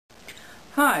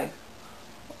Hi,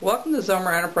 welcome to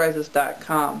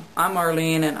ZomerEnterprises.com. I'm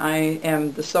Arlene and I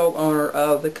am the sole owner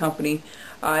of the company.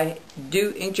 I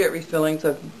do inkjet refillings.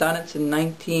 I've done it since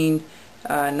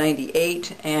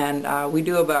 1998 and we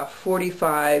do about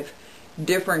 45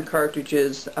 different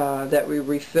cartridges that we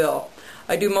refill.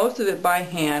 I do most of it by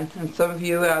hand, and some of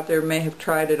you out there may have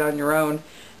tried it on your own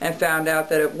and found out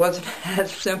that it wasn't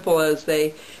as simple as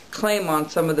they claim on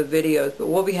some of the videos, but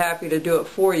we'll be happy to do it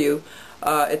for you.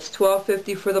 It's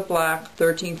 $12.50 for the black,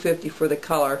 $13.50 for the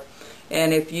color.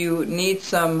 And if you need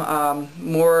some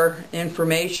more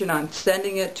information on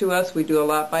sending it to us, we do a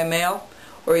lot by mail,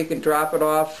 or you can drop it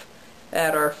off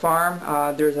at our farm.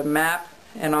 There's a map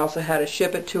and also how to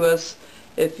ship it to us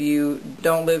if you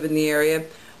don't live in the area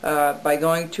by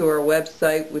going to our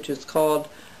website, which is called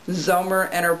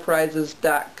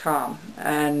ZomerEnterprises.com.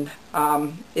 And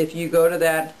if you go to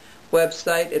that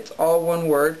website, it's all one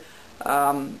word.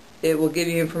 It will give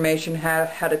you information how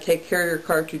to take care of your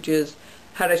cartridges,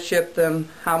 how to ship them,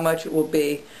 how much it will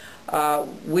be.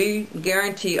 We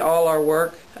guarantee all our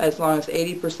work as long as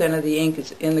 80% of the ink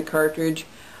is in the cartridge.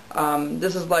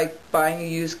 This is like buying a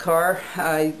used car.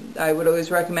 I would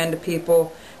always recommend to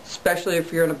people, especially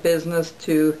if you're in a business,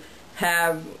 to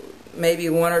have maybe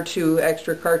one or two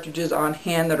extra cartridges on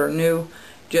hand that are new,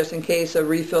 just in case a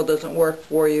refill doesn't work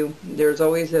for you. There's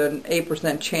always an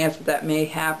 8% chance that may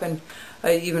happen,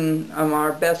 even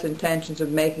our best intentions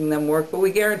of making them work, but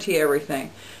we guarantee everything.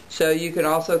 So you can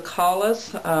also call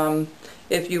us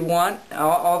if you want.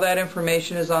 All that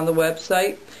information is on the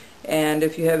website, and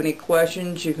if you have any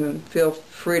questions, you can feel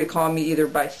free to call me either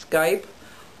by Skype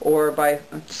or by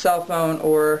cell phone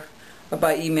or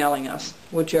by emailing us,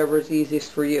 whichever is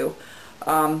easiest for you.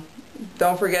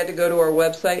 Don't forget to go to our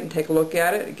website and take a look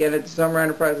at it. Again, it's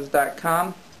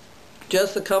ZomerEnterprises.com.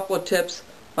 Just a couple of tips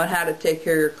on how to take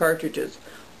care of your cartridges.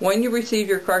 When you receive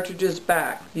your cartridges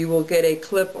back, you will get a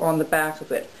clip on the back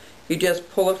of it. You just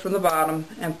pull it from the bottom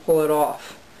and pull it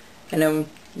off, and then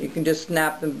you can just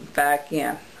snap them back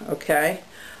in. Okay?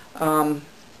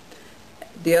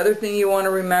 The other thing you want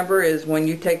to remember is when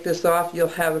you take this off, you'll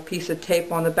have a piece of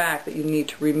tape on the back that you need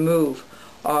to remove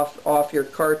off your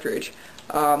cartridge.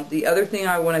 The other thing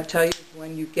I want to tell you is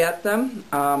when you get them,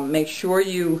 make sure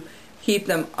you keep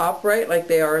them upright like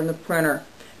they are in the printer.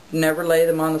 Never lay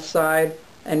them on the side,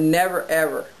 and never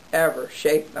ever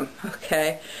shake them.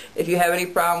 Okay? If you have any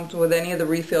problems with any of the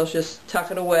refills, just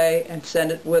tuck it away and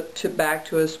send it back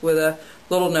to us with a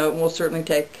little note, and we'll certainly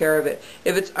take care of it.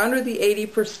 If it's under the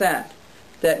 80%,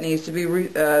 that needs to be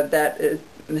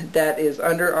that is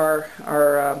under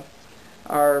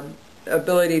our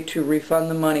ability to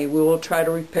refund the money, we will try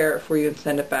to repair it for you and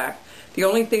send it back. The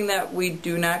only thing that we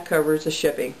do not cover is the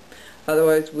shipping.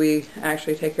 Otherwise, we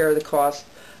actually take care of the cost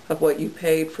of what you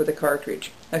paid for the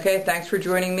cartridge. Okay, thanks for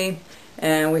joining me,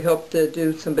 and we hope to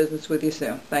do some business with you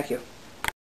soon. Thank you.